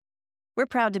We're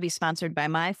proud to be sponsored by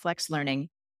MyFlexLearning.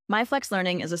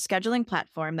 MyFlexLearning is a scheduling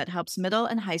platform that helps middle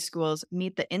and high schools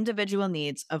meet the individual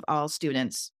needs of all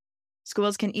students.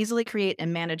 Schools can easily create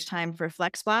and manage time for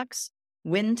flex blocks,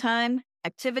 win time,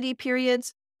 activity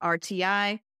periods,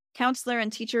 RTI, counselor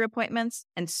and teacher appointments,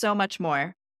 and so much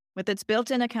more. With its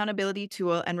built-in accountability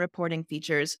tool and reporting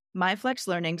features,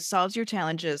 MyFlexLearning solves your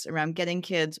challenges around getting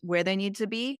kids where they need to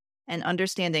be and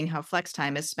understanding how flex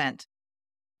time is spent.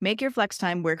 Make your flex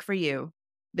time work for you.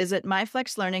 Visit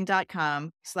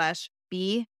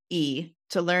myflexlearning.com/BE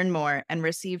to learn more and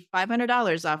receive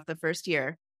 $500 off the first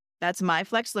year. That's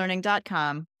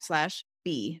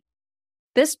myflexlearning.com/B.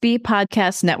 This B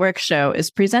Podcast Network show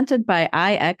is presented by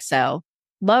IXL.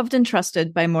 Loved and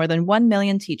trusted by more than 1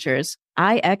 million teachers,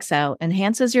 IXL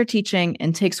enhances your teaching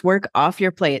and takes work off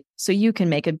your plate so you can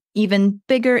make an even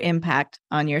bigger impact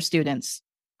on your students.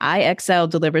 IXL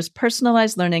delivers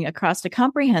personalized learning across a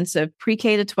comprehensive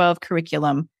pre-K to 12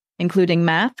 curriculum, including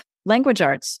math, language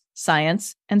arts,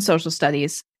 science, and social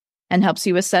studies, and helps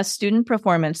you assess student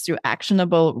performance through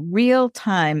actionable,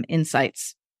 real-time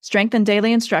insights. Strengthen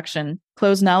daily instruction,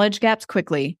 close knowledge gaps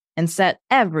quickly, and set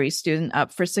every student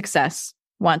up for success.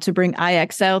 Want to bring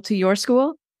IXL to your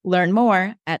school? Learn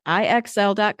more at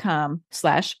ixl.com/B.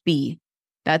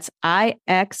 That's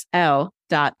ixl.com/BE.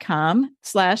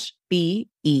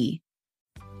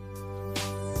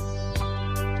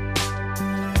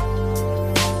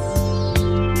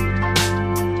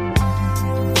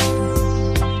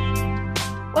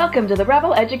 Welcome to the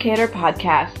Rebel Educator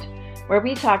Podcast, where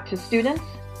we talk to students,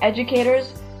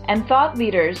 educators, and thought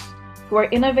leaders who are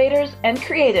innovators and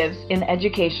creatives in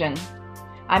education.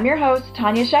 I'm your host,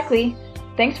 Tanya Sheckley.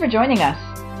 Thanks for joining us.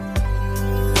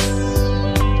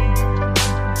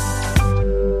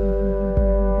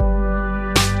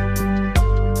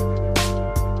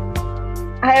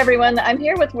 Hi, everyone. I'm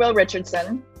here with Will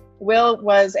Richardson. Will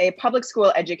was a public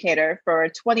school educator for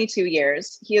 22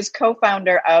 years. He is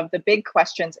co-founder of the Big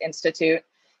Questions Institute.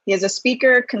 He is a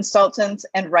speaker, consultant,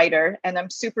 and writer, and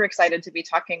I'm super excited to be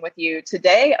talking with you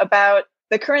today about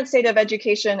the current state of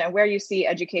education and where you see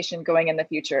education going in the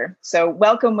future. So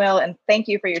welcome, Will, and thank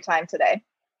you for your time today.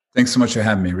 Thanks so much for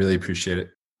having me. Really appreciate it.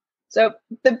 So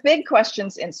the Big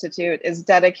Questions Institute is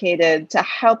dedicated to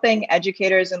helping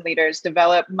educators and leaders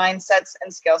develop mindsets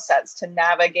and skill sets to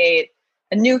navigate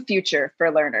a new future for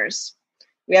learners.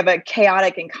 We have a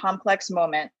chaotic and complex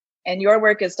moment, and your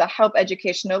work is to help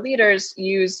educational leaders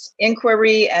use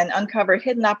inquiry and uncover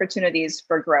hidden opportunities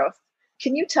for growth.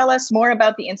 Can you tell us more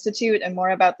about the Institute and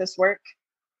more about this work?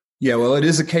 Yeah, well, it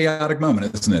is a chaotic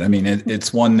moment, isn't it? I mean,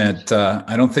 it's one that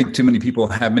I don't think too many people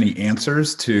have many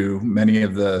answers to many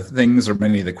of the things or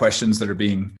many of the questions that are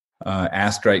being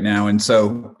asked right now. And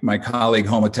so my colleague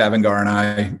Homa Tavangar and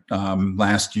I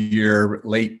last year,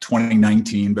 late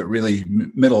 2019, but really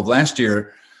middle of last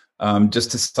year, just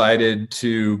decided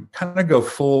to kind of go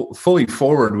fully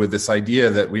forward with this idea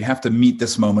that we have to meet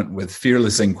this moment with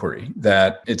fearless inquiry,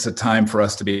 that it's a time for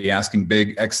us to be asking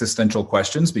big existential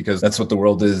questions because that's what the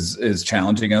world is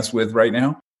challenging us with right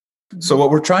now. So what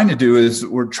we're trying to do is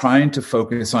we're trying to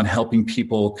focus on helping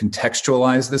people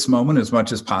contextualize this moment as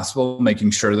much as possible,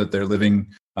 making sure that they're living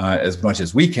as much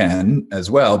as we can as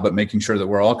well, but making sure that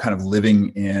we're all kind of living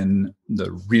in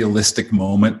the realistic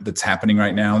moment that's happening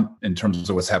right now in terms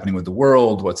of what's happening with the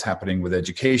world, what's happening with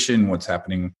education, what's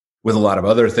happening with a lot of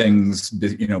other things,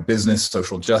 business,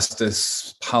 social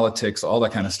justice, politics, all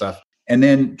that kind of stuff. And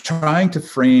then trying to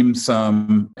frame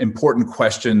some important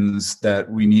questions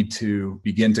that we need to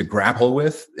begin to grapple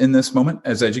with in this moment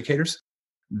as educators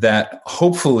that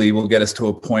hopefully will get us to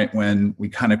a point when we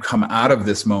kind of come out of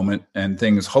this moment and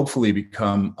things hopefully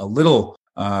become a little,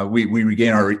 we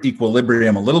regain our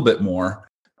equilibrium a little bit more,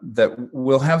 that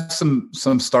we'll have some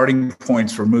starting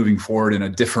points for moving forward in a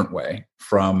different way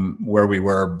from where we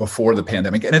were before the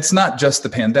pandemic. And it's not just the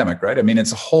pandemic, right? I mean,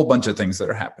 it's a whole bunch of things that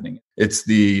are happening. It's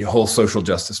the whole social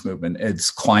justice movement.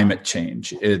 It's climate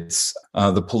change. It's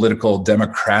the political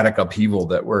democratic upheaval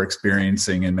that we're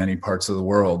experiencing in many parts of the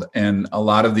world. And a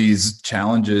lot of these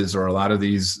challenges or a lot of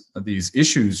these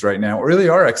issues right now really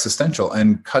are existential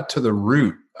and cut to the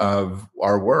root of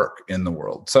our work in the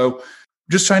world. So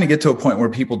just trying to get to a point where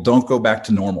people don't go back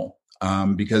to normal,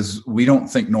 because we don't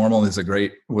think normal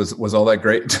was all that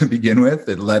great to begin with.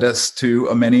 It led us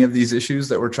to many of these issues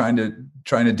that we're trying to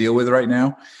deal with right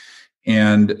now.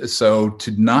 And so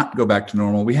to not go back to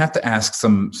normal, we have to ask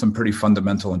some pretty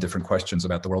fundamental and different questions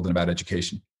about the world and about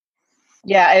education.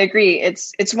 Yeah, I agree.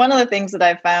 It's one of the things that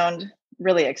I've found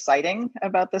really exciting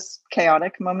about this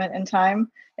chaotic moment in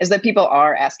time is that people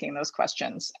are asking those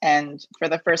questions. And for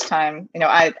the first time,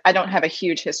 I don't have a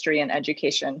huge history in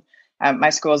education. My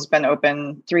school's been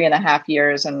open 3.5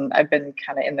 years, and I've been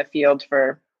kind of in the field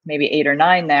for maybe 8 or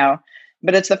 9 now.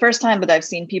 But it's the first time that I've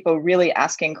seen people really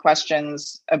asking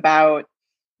questions about,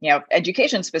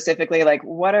 education specifically, like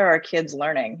what are our kids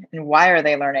learning and why are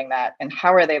they learning that and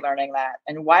how are they learning that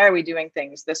and why are we doing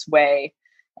things this way?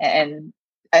 And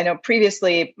I know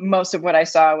previously most of what I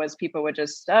saw was people would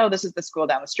just, oh, this is the school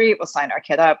down the street. We'll sign our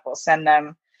kid up. We'll send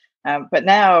them. But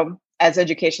now as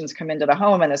education's come into the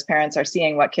home and as parents are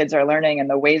seeing what kids are learning and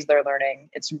the ways they're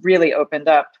learning, it's really opened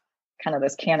up kind of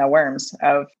this can of worms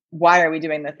of why are we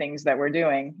doing the things that we're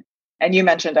doing? And you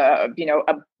mentioned a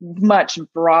much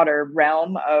broader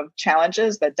realm of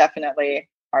challenges that definitely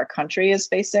our country is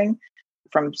facing,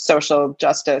 from social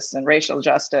justice and racial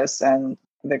justice and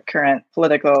the current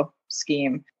political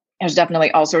scheme. There's definitely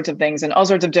all sorts of things and all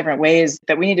sorts of different ways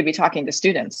that we need to be talking to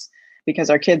students, because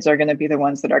our kids are going to be the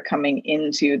ones that are coming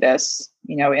into this,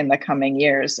 in the coming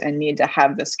years, and need to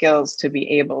have the skills to be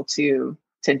able to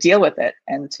deal with it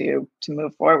and to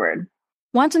move forward.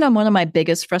 Want to know one of my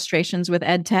biggest frustrations with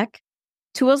ed tech?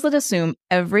 Tools that assume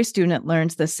every student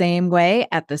learns the same way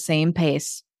at the same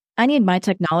pace. I need my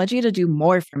technology to do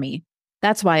more for me.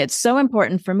 That's why it's so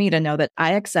important for me to know that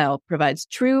IXL provides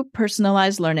true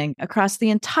personalized learning across the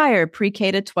entire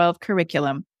pre-K to 12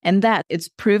 curriculum, and that its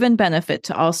proven benefit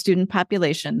to all student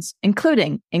populations,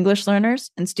 including English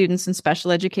learners and students in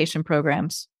special education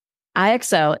programs.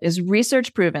 IXL is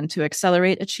research proven to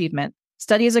accelerate achievement.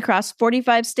 Studies across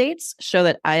 45 states show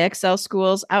that IXL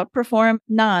schools outperform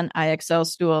non-IXL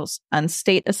schools on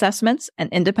state assessments,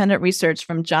 and independent research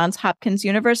from Johns Hopkins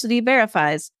University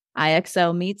verifies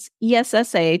IXL meets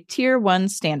ESSA Tier 1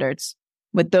 standards.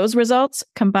 With those results,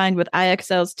 combined with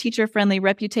IXL's teacher-friendly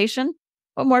reputation,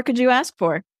 what more could you ask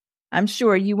for? I'm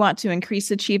sure you want to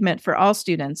increase achievement for all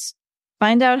students.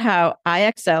 Find out how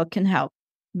IXL can help.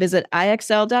 Visit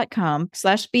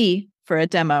IXL.com/B for a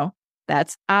demo.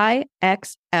 That's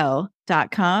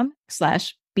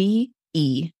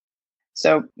IXL.com/BE.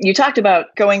 So you talked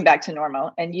about going back to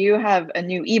normal, and you have a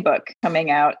new ebook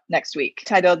coming out next week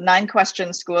titled 9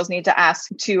 Questions Schools Need to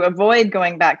Ask to Avoid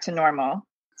Going Back to Normal,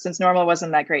 since normal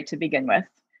wasn't that great to begin with.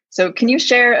 So can you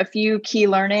share a few key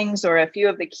learnings or a few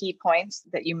of the key points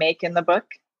that you make in the book?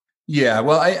 Yeah,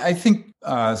 well, I think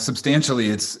substantially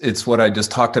it's what I just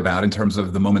talked about in terms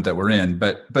of the moment that we're in.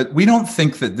 But we don't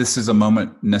think that this is a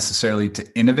moment necessarily to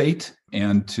innovate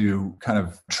and to kind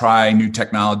of try new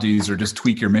technologies or just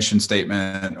tweak your mission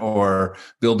statement or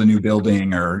build a new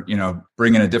building or,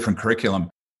 bring in a different curriculum.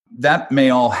 That may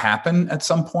all happen at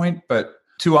some point, but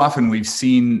too often we've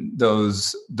seen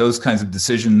those kinds of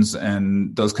decisions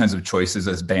and those kinds of choices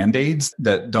as Band-Aids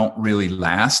that don't really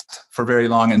last for very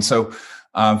long. And so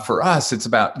for us, it's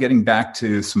about getting back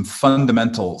to some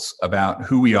fundamentals about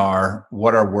who we are,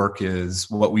 what our work is,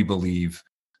 what we believe.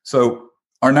 So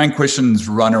our 9 questions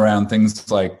run around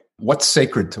things like, what's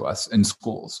sacred to us in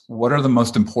schools? What are the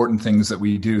most important things that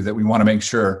we do that we want to make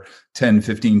sure 10,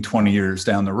 15, 20 years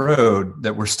down the road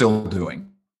that we're still doing?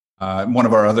 One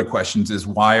of our other questions is,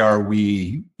 why are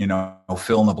we,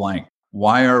 fill in the blank?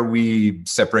 Why are we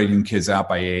separating kids out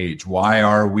by age? Why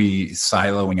are we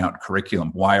siloing out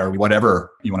curriculum? Why are we,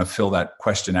 whatever you want to fill that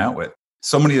question out with?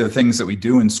 So many of the things that we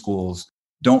do in schools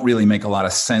don't really make a lot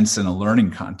of sense in a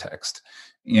learning context.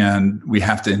 And we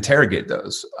have to interrogate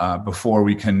those before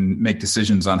we can make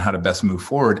decisions on how to best move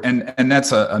forward. And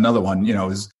that's another one,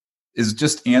 is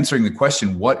just answering the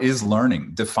question, what is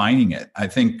learning? Defining it. I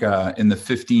think in the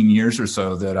 15 years or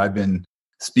so that I've been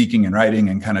speaking and writing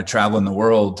and kind of traveling the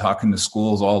world, talking to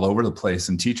schools all over the place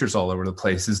and teachers all over the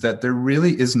place, is that there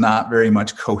really is not very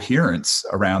much coherence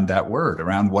around that word,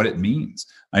 around what it means.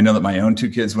 I know that my own 2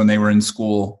 kids, when they were in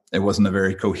school, it wasn't a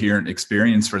very coherent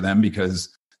experience for them because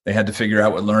they had to figure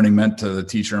out what learning meant to the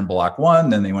teacher in block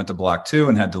 1. Then they went to block 2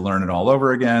 and had to learn it all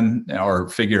over again or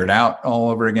figure it out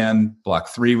all over again. Block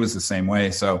 3 was the same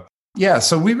way. So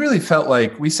we really felt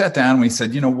like we sat down and we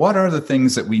said, what are the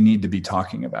things that we need to be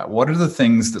talking about? What are the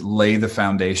things that lay the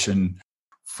foundation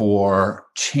for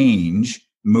change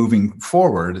moving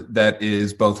forward that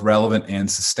is both relevant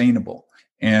and sustainable?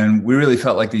 And we really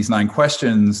felt like these 9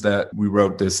 questions that we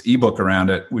wrote this ebook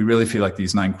around it, we really feel like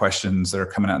these 9 questions that are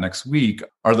coming out next week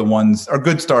are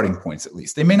good starting points, at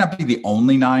least. They may not be the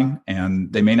only 9,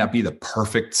 and they may not be the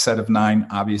perfect set of 9,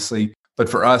 obviously. But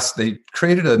for us, they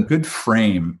created a good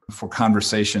frame for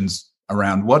conversations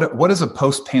around what does a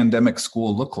post-pandemic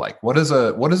school look like? What is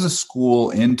a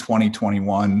school in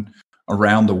 2021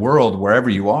 around the world, wherever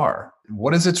you are?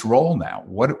 What is its role now?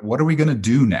 What are we going to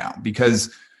do now?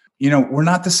 Because we're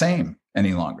not the same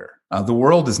any longer. The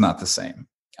world is not the same.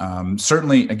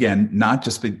 Certainly, again, not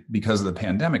just because of the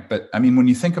pandemic, but I mean, when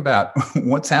you think about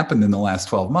what's happened in the last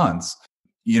 12 months,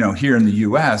 here in the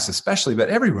US especially, but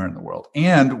everywhere in the world.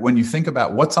 And when you think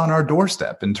about what's on our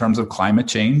doorstep in terms of climate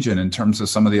change and in terms of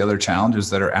some of the other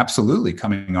challenges that are absolutely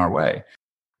coming our way,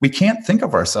 we can't think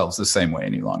of ourselves the same way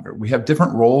any longer. We have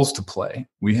different roles to play.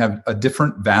 We have a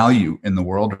different value in the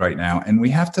world right now. And we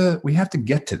have to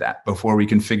get to that before we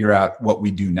can figure out what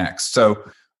we do next. So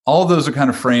all of those are kind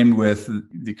of framed with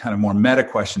the kind of more meta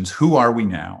questions. Who are we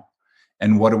now?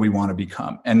 And what do we want to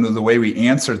become? And the way we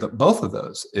answer both of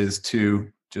those is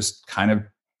to just kind of,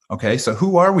 okay, so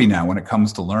who are we now when it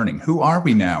comes to learning? Who are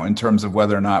we now in terms of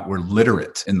whether or not we're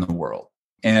literate in the world?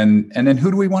 And then who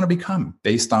do we want to become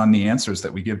based on the answers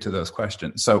that we give to those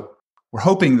questions? So we're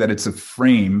hoping that it's a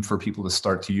frame for people to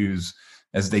start to use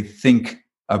as they think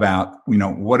about,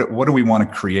 what do we want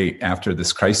to create after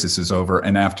this crisis is over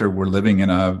and after we're living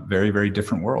in a very, very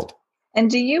different world. And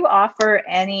do you offer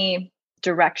any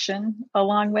direction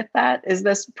along with that? Is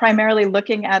this primarily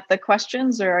looking at the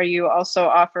questions, or are you also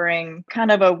offering kind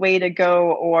of a way to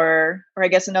go, or I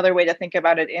guess another way to think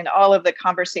about it, in all of the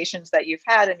conversations that you've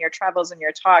had in your travels and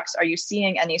your talks, are you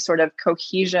seeing any sort of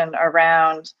cohesion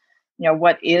around,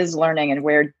 what is learning and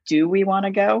where do we want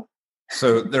to go?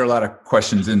 So there are a lot of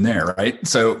questions in there, right?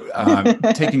 So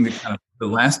taking the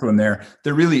last one there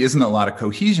really isn't a lot of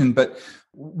cohesion, but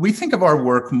we think of our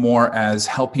work more as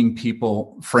helping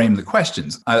people frame the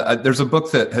questions. There's a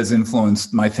book that has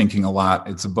influenced my thinking a lot.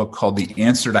 It's a book called The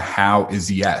Answer to How is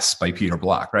Yes by Peter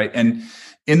Block, right? And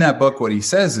in that book, what he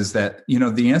says is that,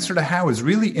 the answer to how is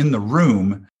really in the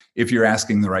room if you're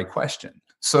asking the right question.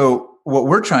 So what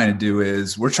we're trying to do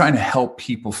is we're trying to help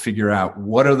people figure out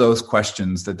what are those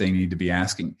questions that they need to be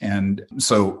asking. And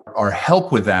so our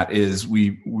help with that is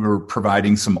we're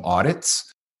providing some audits.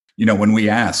 When we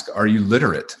ask, are you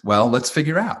literate? Well, let's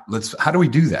figure out, how do we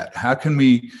do that? How can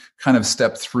we kind of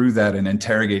step through that and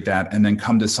interrogate that and then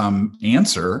come to some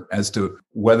answer as to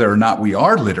whether or not we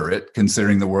are literate,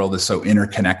 considering the world is so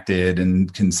interconnected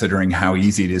and considering how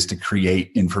easy it is to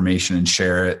create information and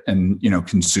share it and,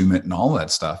 consume it and all that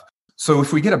stuff. So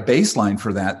if we get a baseline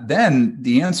for that, then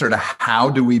the answer to how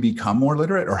do we become more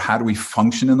literate or how do we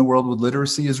function in the world with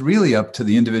literacy is really up to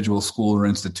the individual school or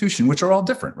institution, which are all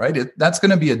different, right? That's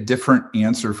going to be a different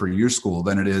answer for your school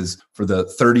than it is for the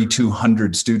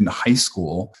 3,200 student high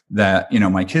school that,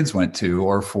 my kids went to,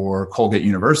 or for Colgate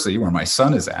University, where my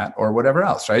son is at, or whatever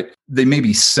else, right? They may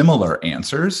be similar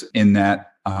answers in that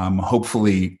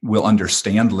hopefully we'll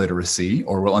understand literacy,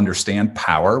 or we'll understand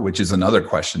power, which is another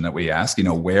question that we ask,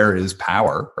 where is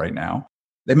power right now?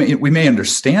 We may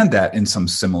understand that in some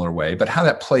similar way, but how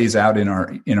that plays out in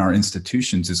our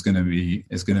institutions is going to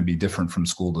be different from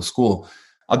school to school.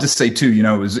 I'll just say too,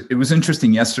 it was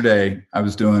interesting yesterday. I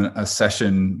was doing a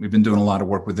session. We've been doing a lot of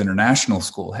work with international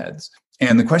school heads.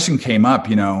 And the question came up,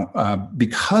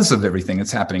 because of everything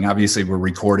that's happening. Obviously, we're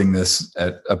recording this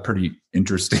at a pretty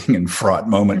interesting and fraught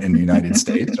moment in the United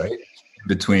States, right?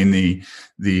 Between the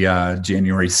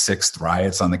January 6th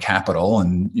riots on the Capitol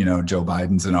and, Joe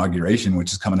Biden's inauguration,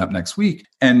 which is coming up next week.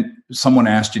 And someone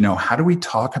asked, how do we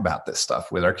talk about this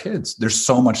stuff with our kids? There's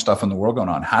so much stuff in the world going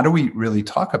on. How do we really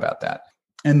talk about that?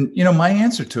 And, my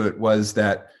answer to it was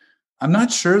that I'm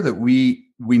not sure that we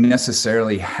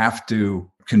necessarily have to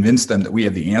convince them that we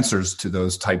have the answers to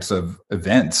those types of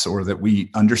events or that we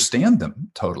understand them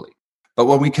totally. But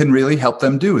what we can really help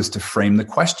them do is to frame the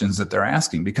questions that they're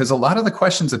asking, because a lot of the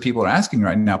questions that people are asking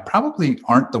right now probably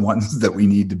aren't the ones that we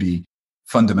need to be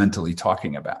fundamentally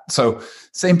talking about. So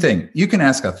same thing, you can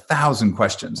ask 1,000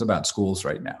 questions about schools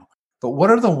right now, but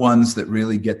what are the ones that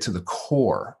really get to the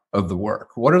core of the work?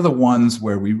 What are the ones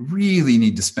where we really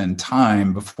need to spend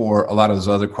time before a lot of those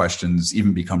other questions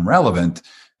even become relevant,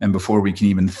 and before we can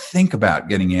even think about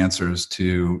getting answers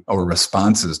to or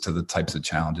responses to the types of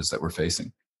challenges that we're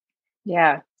facing?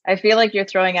 Yeah, I feel like you're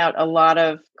throwing out a lot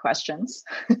of questions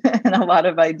and a lot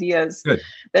of ideas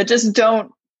that just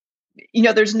don't,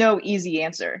 there's no easy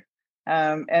answer.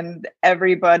 And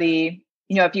everybody,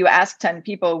 if you ask 10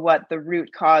 people what the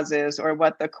root cause is or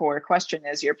what the core question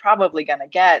is, you're probably going to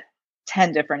get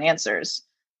 10 different answers,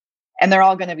 and they're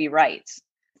all going to be right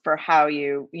for how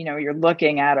you're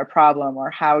looking at a problem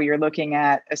or how you're looking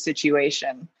at a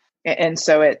situation. And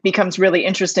so it becomes really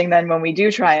interesting then when we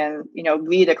do try and,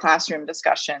 lead a classroom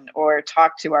discussion or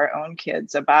talk to our own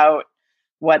kids about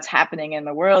what's happening in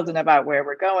the world and about where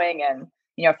we're going. And,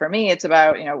 for me, it's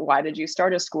about, why did you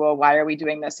start a school? Why are we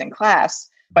doing this in class?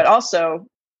 But also,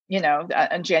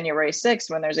 on January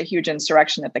 6th, when there's a huge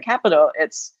insurrection at the Capitol,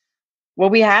 it's, well,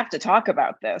 we have to talk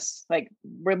about this. Like,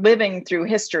 we're living through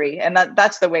history. And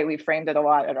that's the way we framed it a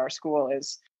lot at our school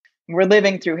is, we're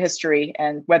living through history,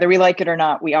 and whether we like it or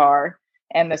not, we are.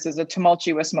 And this is a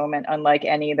tumultuous moment, unlike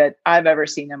any that I've ever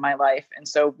seen in my life. And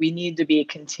so we need to be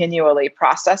continually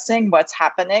processing what's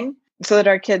happening so that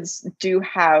our kids do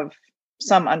have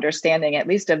some understanding, at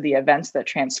least of the events that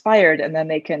transpired, and then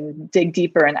they can dig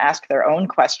deeper and ask their own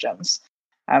questions.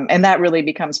 And that really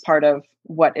becomes part of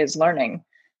what is learning,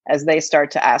 as they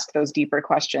start to ask those deeper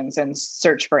questions and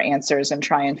search for answers and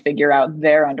try and figure out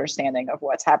their understanding of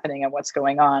what's happening and what's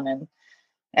going on,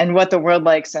 and what the world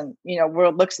likes and,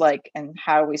 world looks like, and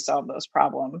how we solve those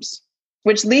problems,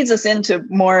 which leads us into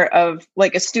more of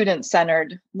like a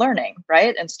student-centered learning,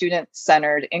 right? And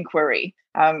student-centered inquiry.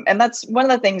 And that's one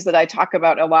of the things that I talk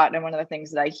about a lot. And one of the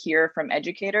things that I hear from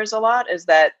educators a lot is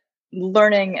that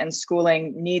learning and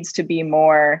schooling needs to be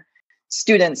more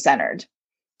student-centered.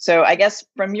 So I guess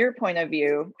from your point of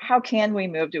view, how can we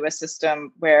move to a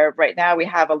system where right now we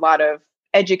have a lot of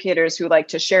educators who like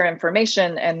to share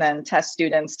information and then test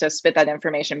students to spit that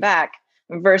information back,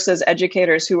 versus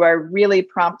educators who are really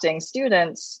prompting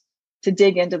students to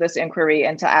dig into this inquiry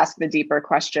and to ask the deeper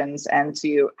questions and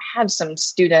to have some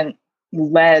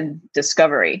student-led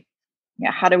discovery?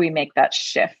 How do we make that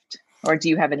shift? Or do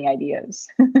you have any ideas?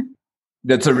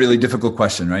 That's a really difficult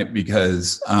question, right?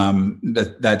 Because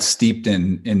that's steeped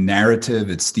in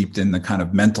narrative. It's steeped in the kind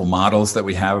of mental models that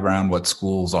we have around what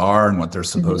schools are and what they're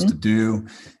supposed to do.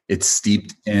 It's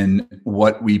steeped in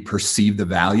what we perceive the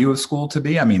value of school to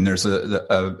be. I mean, there's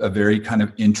a very kind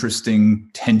of interesting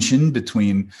tension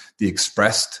between the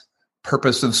expressed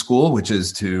purpose of school, which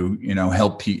is to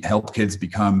help kids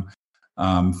become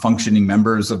functioning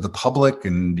members of the public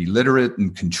and be literate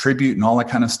and contribute and all that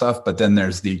kind of stuff. But then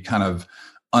there's the kind of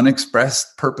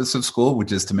unexpressed purpose of school,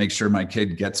 which is to make sure my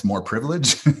kid gets more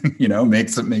privilege,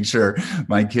 make sure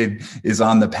my kid is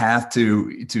on the path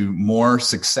to more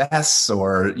success,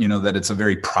 or, that it's a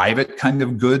very private kind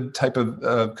of good type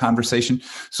of conversation.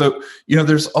 So,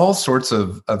 there's all sorts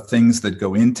of things that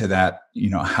go into that.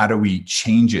 How do we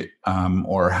change it?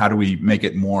 Or how do we make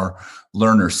it more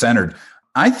learner-centered?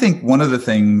 I think one of the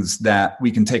things that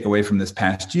we can take away from this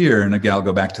past year, and again, I'll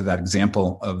go back to that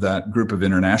example of that group of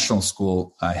international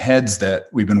school heads that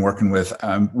we've been working with.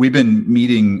 We've been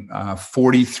meeting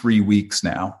 43 weeks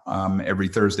now, every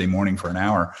Thursday morning for an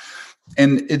hour.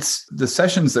 And it's the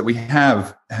sessions that we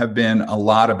have been a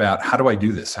lot about, how do I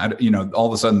do this? All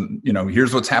of a sudden,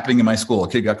 here's what's happening in my school.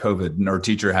 A kid got COVID and our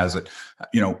teacher has it.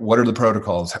 What are the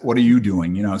protocols? What are you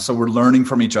doing? So we're learning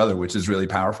from each other, which is really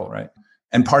powerful, right?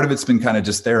 And part of it's been kind of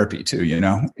just therapy too,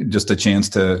 just a chance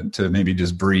to maybe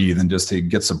just breathe and just to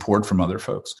get support from other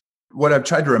folks. What I've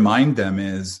tried to remind them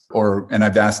is, and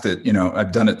I've asked it,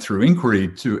 I've done it through inquiry,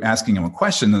 to asking them a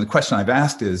question. And the question I've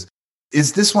asked is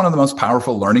this one of the most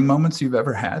powerful learning moments you've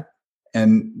ever had?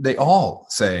 And they all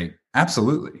say,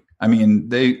 absolutely. I mean,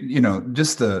 they,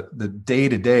 just the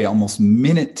day-to-day, almost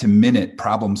minute-to-minute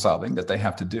problem solving that they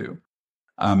have to do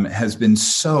has been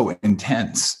so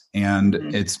intense. And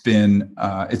it's been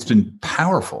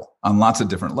powerful on lots of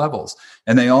different levels.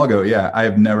 And they all go, yeah,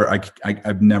 I've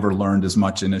never learned as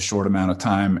much in a short amount of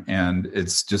time. And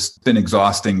it's just been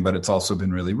exhausting, but it's also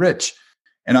been really rich.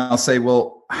 And I'll say,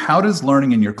 well, how does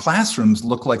learning in your classrooms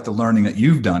look like the learning that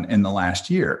you've done in the last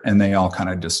year? And they all kind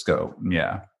of just go,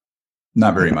 yeah,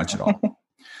 not very much at all.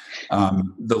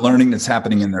 The learning that's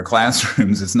happening in their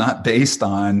classrooms is not based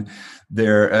on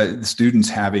their students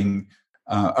having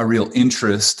a real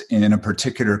interest in a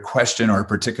particular question or a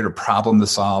particular problem to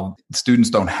solve. Students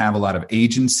don't have a lot of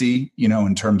agency,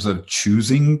 in terms of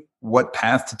choosing what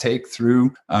path to take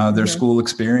through their school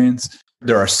experience.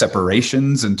 There are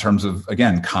separations in terms of,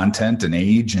 again, content and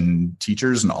age and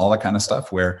teachers and all that kind of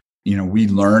stuff, where, we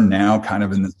learn now kind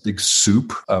of in this big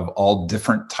soup of all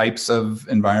different types of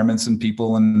environments and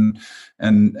people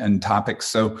and topics.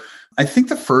 So I think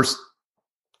the first,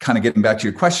 kind of getting back to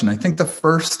your question, I think the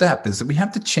first step is that we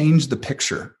have to change the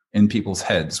picture in people's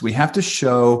heads. We have to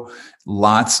show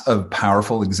lots of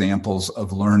powerful examples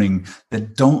of learning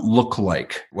that don't look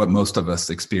like what most of us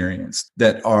experience,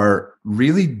 that are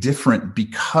really different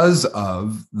because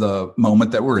of the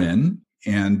moment that we're in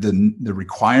and the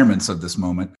requirements of this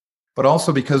moment, but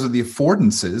also because of the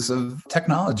affordances of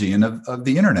technology and of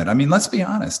the internet. I mean, let's be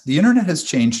honest, the internet has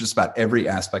changed just about every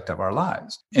aspect of our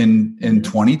lives. In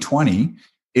 2020,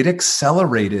 it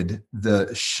accelerated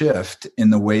the shift in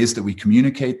the ways that we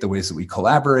communicate, the ways that we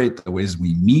collaborate, the ways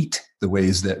we meet, the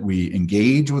ways that we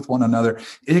engage with one another.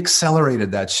 It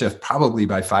accelerated that shift probably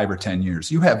by 5 or 10 years.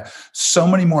 You have so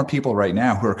many more people right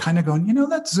now who are kind of going,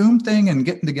 that Zoom thing and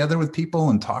getting together with people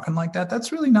and talking like that,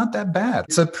 that's really not that bad.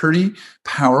 It's a pretty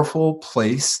powerful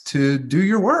place to do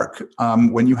your work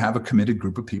when you have a committed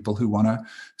group of people who want to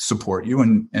support you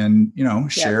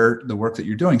and share the work that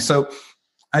you're doing. So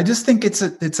I just think it's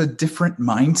a different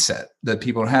mindset that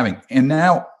people are having. And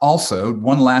now also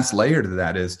one last layer to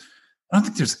that is, I don't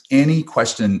think there's any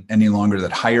question any longer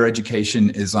that higher education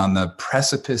is on the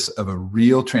precipice of a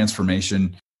real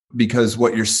transformation, because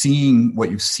what you've seen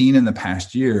in the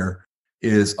past year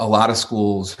is a lot of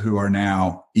schools who are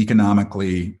now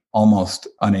economically almost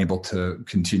unable to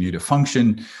continue to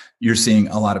function. You're seeing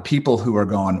a lot of people who are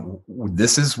going,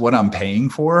 this is what I'm paying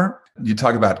for. You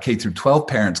talk about K through 12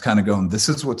 parents kind of going, this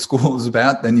is what school is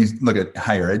about. Then you look at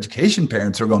higher education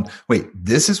parents who are going, wait,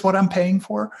 this is what I'm paying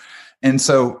for. And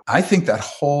so I think that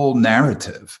whole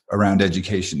narrative around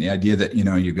education, the idea that,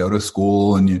 you go to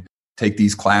school and you take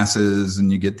these classes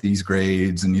and you get these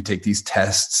grades and you take these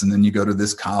tests and then you go to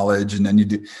this college and then you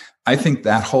do, I think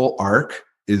that whole arc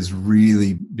is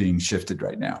really being shifted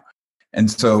right now.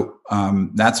 And so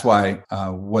that's why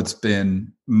what's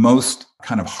been most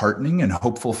kind of heartening and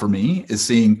hopeful for me is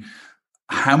seeing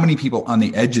how many people on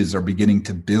the edges are beginning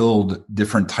to build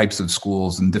different types of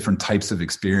schools and different types of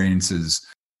experiences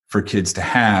for kids to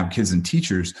have, kids and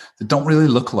teachers, that don't really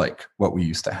look like what we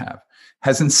used to have.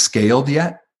 Hasn't scaled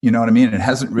yet, you know what I mean? It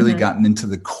hasn't really gotten into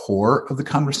the core of the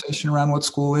conversation around what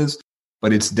school is,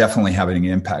 but it's definitely having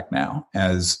an impact now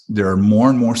as there are more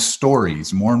and more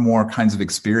stories, more and more kinds of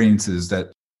experiences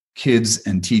that kids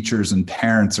and teachers and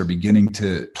parents are beginning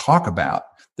to talk about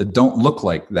that don't look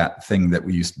like that thing that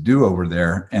we used to do over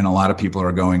there. And a lot of people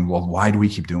are going, well, why do we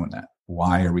keep doing that?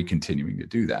 Why are we continuing to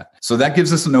do that? So that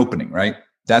gives us an opening, right?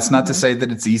 That's not to say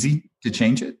that it's easy to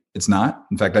change it. It's not.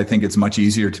 In fact, I think it's much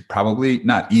easier to probably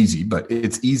not easy, but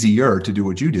it's easier to do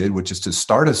what you did, which is to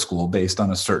start a school based on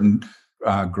a certain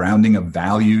grounding of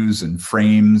values and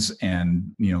frames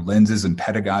and lenses and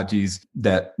pedagogies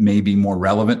that may be more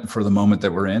relevant for the moment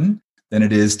that we're in than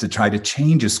it is to try to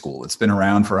change a school. It's been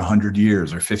around for 100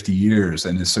 years or 50 years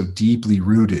and is so deeply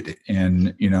rooted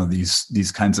in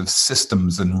these kinds of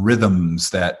systems and rhythms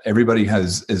that everybody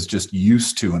is just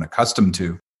used to and accustomed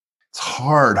to. It's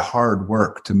hard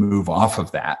work to move off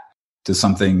of that to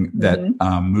something that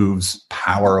moves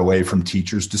power away from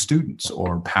teachers to students,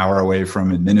 or power away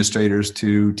from administrators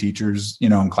to teachers,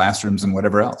 in classrooms and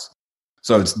whatever else.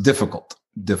 So it's difficult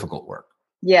work.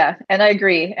 Yeah, and I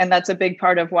agree. And that's a big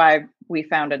part of why we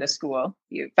founded a school.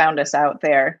 You found us out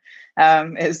there.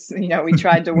 We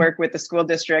tried to work with the school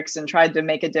districts and tried to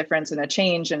make a difference and a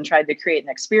change and tried to create an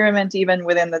experiment even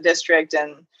within the district.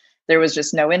 And there was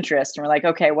just no interest. And we're like,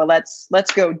 okay, well,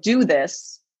 let's go do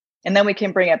this. And then we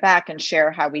can bring it back and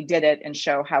share how we did it and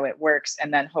show how it works.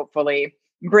 And then hopefully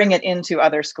bring it into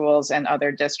other schools and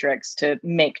other districts to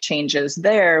make changes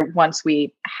there once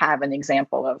we have an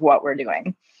example of what we're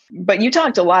doing. But you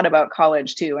talked a lot about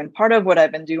college too. And part of what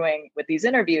I've been doing with these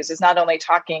interviews is not only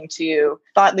talking to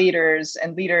thought leaders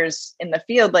and leaders in the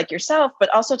field like yourself, but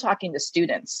also talking to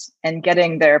students and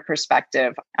getting their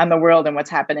perspective on the world and what's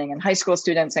happening in high school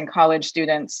students and college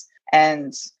students.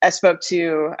 And I spoke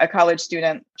to a college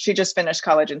student. She just finished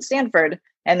college in Stanford,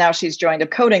 and now she's joined a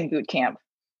coding boot camp,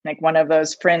 like one of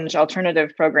those fringe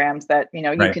alternative programs that,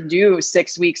 you can do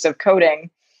 6 weeks of coding.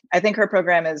 I think her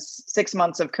program is 6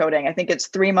 months of coding. I think it's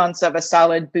 3 months of a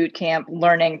solid boot camp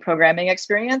learning programming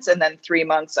experience, and then 3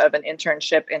 months of an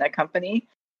internship in a company.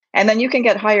 And then you can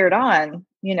get hired on,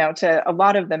 to a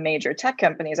lot of the major tech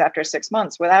companies after 6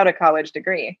 months without a college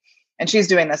degree. And she's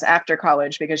doing this after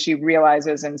college because she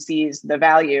realizes and sees the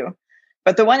value.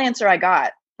 But the one answer I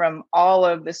got from all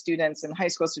of the students and high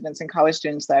school students and college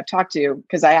students that I've talked to,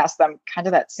 because I asked them kind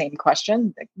of that same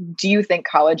question, do you think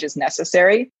college is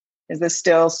necessary? Is this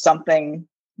still something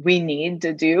we need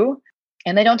to do?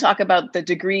 And they don't talk about the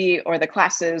degree or the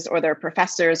classes or their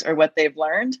professors or what they've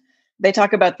learned. They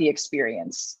talk about the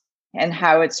experience and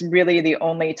how it's really the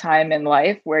only time in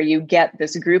life where you get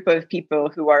this group of people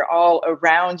who are all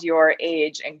around your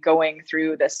age and going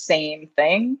through the same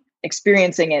thing,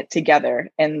 experiencing it together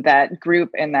in that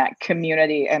group, in that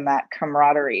community, and that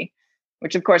camaraderie,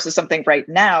 which of course is something right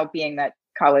now, being that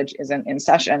college isn't in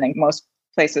session and most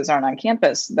places aren't on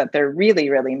campus, that they're really,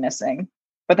 really missing.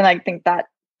 But then I think that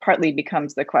partly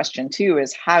becomes the question too,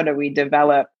 is how do we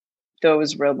develop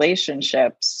those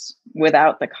relationships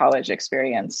without the college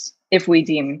experience, if we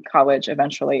deem college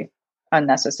eventually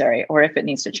unnecessary, or if it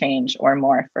needs to change or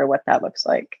more for what that looks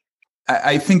like?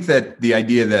 I think that the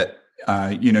idea that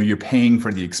you're paying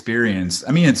for the experience.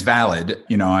 I mean, it's valid.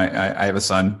 I have a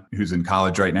son who's in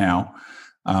college right now.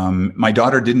 My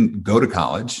daughter didn't go to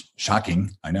college.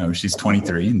 Shocking. I know, she's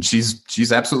 23 and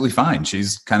she's absolutely fine.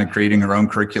 She's kind of creating her own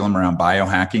curriculum around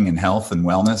biohacking and health and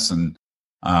wellness. And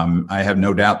I have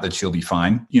no doubt that she'll be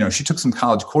fine. She took some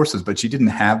college courses, but she didn't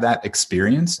have that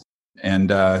experience.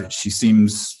 And she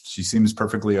seems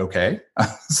perfectly okay.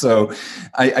 So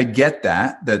I get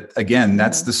that again,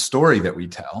 that's the story that we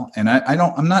tell. And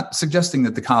I'm not suggesting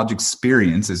that the college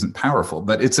experience isn't powerful,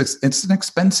 but it's an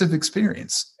expensive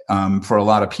experience for a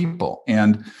lot of people.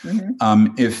 And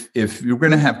if you're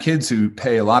going to have kids who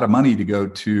pay a lot of money to go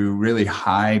to really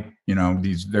high,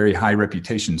 these very high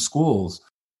reputation schools,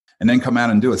 and then come out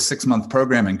and do a 6-month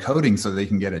program in coding so they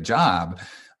can get a job,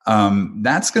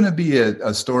 that's going to be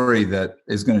a story that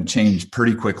is going to change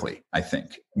pretty quickly, I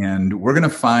think. And we're going to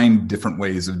find different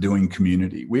ways of doing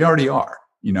community. We already are,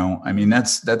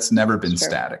 that's never been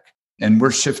static. And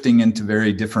we're shifting into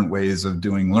very different ways of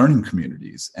doing learning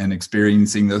communities and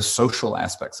experiencing those social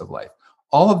aspects of life.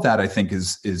 All of that, I think,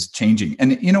 is changing.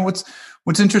 And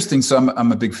what's interesting. So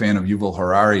I'm a big fan of Yuval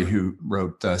Harari, who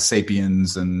wrote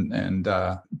 *Sapiens* and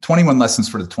 21 Lessons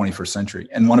for the 21st Century.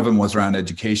 And one of them was around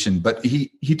education. But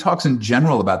he talks in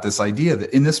general about this idea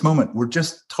that in this moment, we're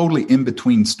just totally in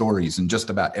between stories and just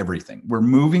about everything. We're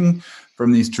moving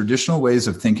from these traditional ways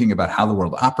of thinking about how the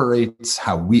world operates,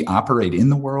 how we operate in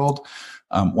the world,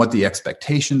 what the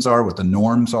expectations are, what the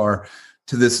norms are,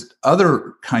 to this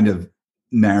other kind of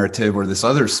narrative or this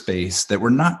other space that we're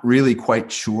not really quite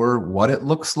sure what it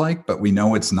looks like, but we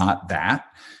know it's not that.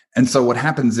 And so what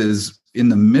happens is in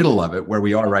the middle of it, where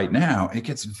we are right now, it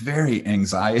gets very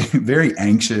very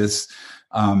anxious,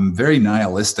 very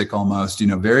nihilistic almost,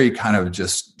 very kind of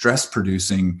just stress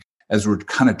producing as we're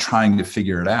kind of trying to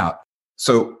figure it out.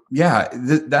 So yeah,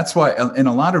 that's why in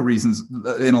a lot of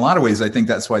ways, I think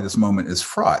that's why this moment is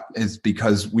fraught, is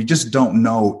because we just don't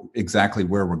know exactly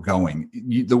where we're going.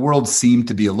 The world seemed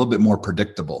to be a little bit more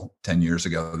predictable 10 years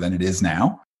ago than it is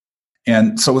now.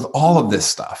 And so with all of this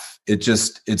stuff,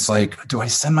 it's like, do I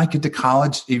send my kid to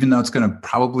college, even though it's going to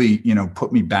probably,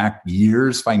 put me back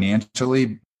years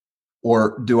financially?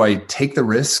 Or do I take the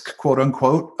risk, quote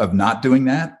unquote, of not doing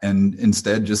that and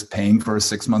instead just paying for a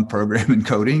 6-month program in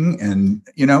coding? And,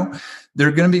 there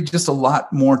are going to be just a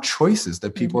lot more choices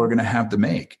that people are going to have to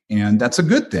make. And that's a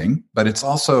good thing, but it's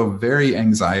also very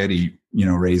anxiety,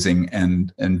 raising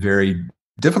and very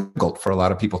difficult for a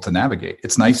lot of people to navigate.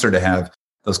 It's nicer to have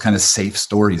those kind of safe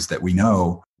stories that we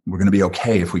know we're going to be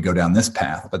okay if we go down this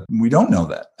path, but we don't know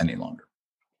that any longer.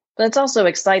 But it's also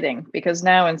exciting because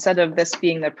now, instead of this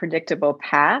being the predictable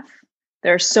path,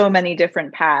 there are so many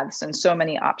different paths and so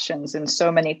many options and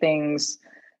so many things,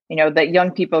 that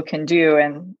young people can do.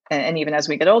 And even as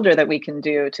we get older, that we can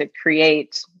do to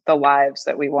create the lives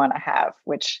that we want to have,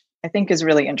 which I think is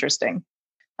really interesting,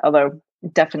 although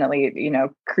definitely,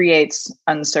 creates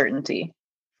uncertainty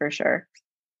for sure.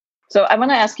 So I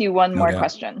want to ask you one more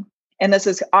question, and this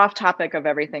is off topic of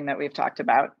everything that we've talked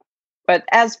about. But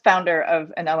as founder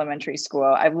of an elementary school,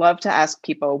 I love to ask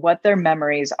people what their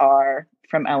memories are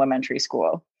from elementary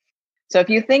school. So if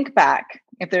you think back,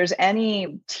 if there's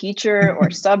any teacher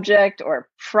or subject or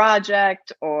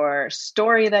project or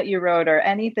story that you wrote or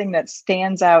anything that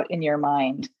stands out in your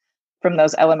mind from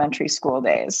those elementary school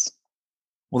days.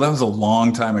 Well, that was a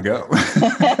long time ago.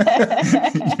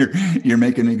 You're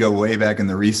making me go way back in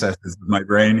the recesses of my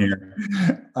brain here.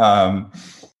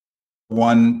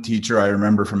 One teacher I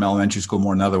remember from elementary school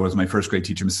more than another was my first grade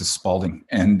teacher, Mrs. Spalding.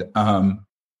 And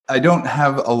I don't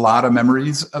have a lot of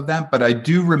memories of that, but I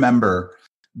do remember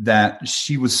that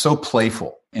she was so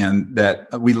playful and that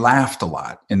we laughed a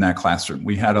lot in that classroom.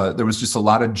 There was just a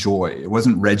lot of joy. It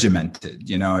wasn't regimented.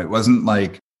 It wasn't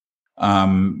like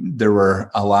there were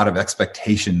a lot of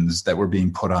expectations that were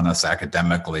being put on us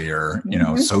academically or,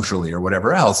 socially or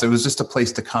whatever else. It was just a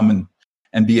place to come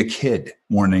and be a kid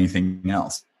more than anything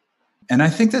else. And I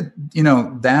think that,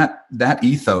 that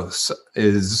ethos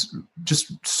is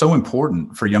just so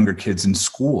important for younger kids in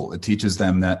school. It teaches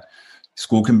them that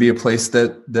school can be a place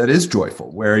that is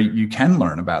joyful, where you can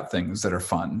learn about things that are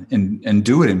fun and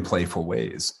do it in playful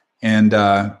ways. And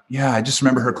I just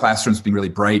remember her classrooms being really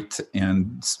bright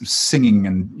and singing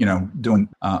and, doing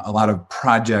a lot of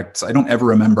projects. I don't ever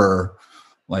remember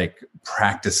like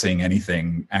practicing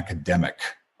anything academic.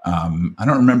 I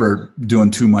don't remember doing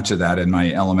too much of that in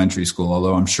my elementary school,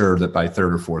 although I'm sure that by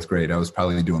 3rd or 4th grade, I was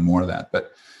probably doing more of that.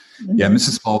 But Yeah,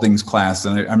 Mrs. Spalding's class.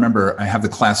 And I remember I have the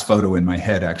class photo in my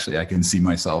head, actually. I can see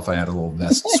myself. I had a little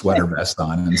sweater vest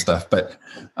on and stuff. But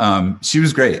she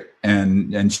was great.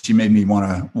 And she made me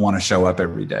want to show up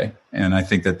every day. And I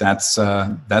think that's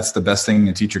the best thing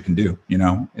a teacher can do,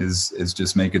 is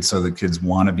just make it so that kids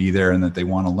want to be there and that they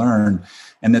want to learn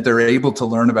and that they're able to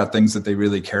learn about things that they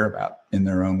really care about in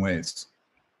their own ways.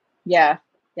 Yeah.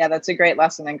 Yeah, that's a great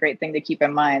lesson and great thing to keep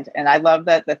in mind. And I love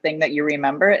that the thing that you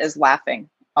remember is laughing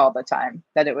all the time,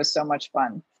 that it was so much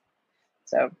fun.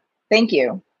 So thank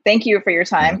you. Thank you for your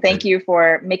time. Thank you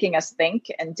for making us think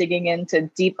and digging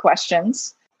into deep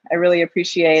questions. I really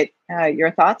appreciate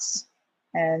your thoughts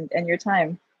and your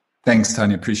time. Thanks,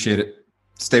 Tanya. Appreciate it.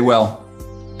 Stay well.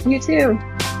 You too.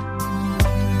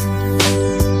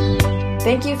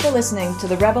 Thank you for listening to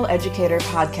the Rebel Educator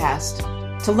podcast.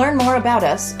 To learn more about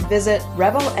us, visit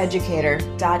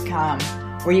rebeleducator.com,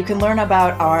 where you can learn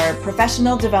about our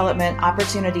professional development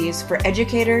opportunities for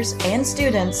educators and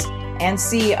students and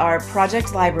see our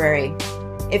project library.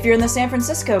 If you're in the San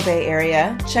Francisco Bay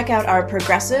Area, check out our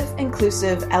progressive,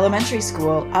 inclusive elementary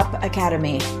school, Up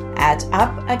Academy, at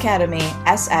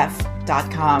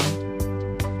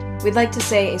upacademysf.com. We'd like to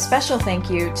say a special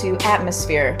thank you to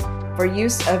Atmosphere for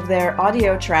use of their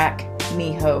audio track,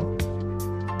 Miho.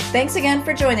 Thanks again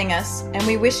for joining us, and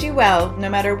we wish you well no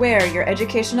matter where your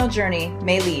educational journey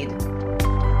may lead.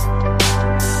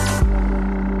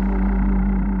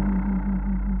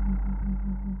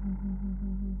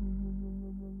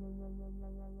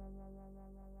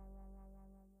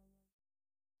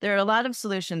 There are a lot of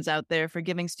solutions out there for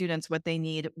giving students what they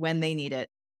need when they need it.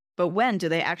 But when do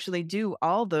they actually do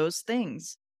all those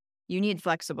things? You need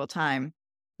flexible time.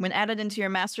 When added into your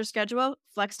master schedule,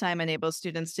 Flex Time enables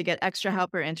students to get extra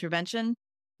help or intervention,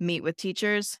 meet with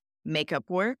teachers, make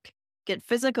up work, get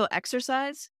physical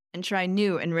exercise, and try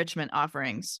new enrichment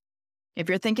offerings. If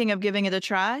you're thinking of giving it a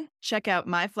try, check out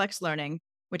My Flex Learning,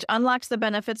 which unlocks the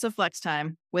benefits of Flex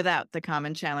Time without the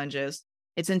common challenges.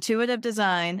 Its intuitive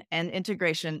design and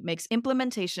integration makes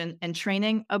implementation and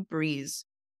training a breeze.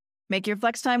 Make your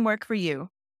Flex Time work for you.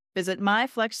 Visit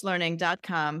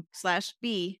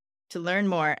myflexlearning.com/B to learn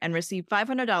more and receive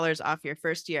 $500 off your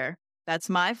first year. That's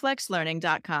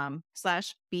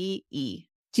myflexlearning.com/BE.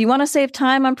 Do you want to save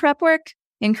time on prep work?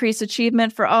 Increase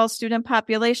achievement for all student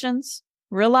populations?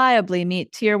 Reliably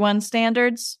meet Tier 1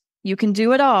 standards? You can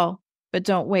do it all, but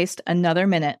don't waste another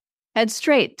minute. Head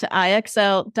straight to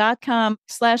ixl.com/B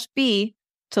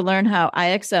to learn how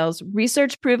IXL's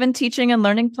research-proven teaching and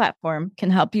learning platform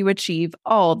can help you achieve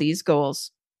all these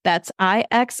goals. That's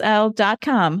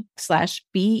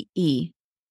ixl.com/BE.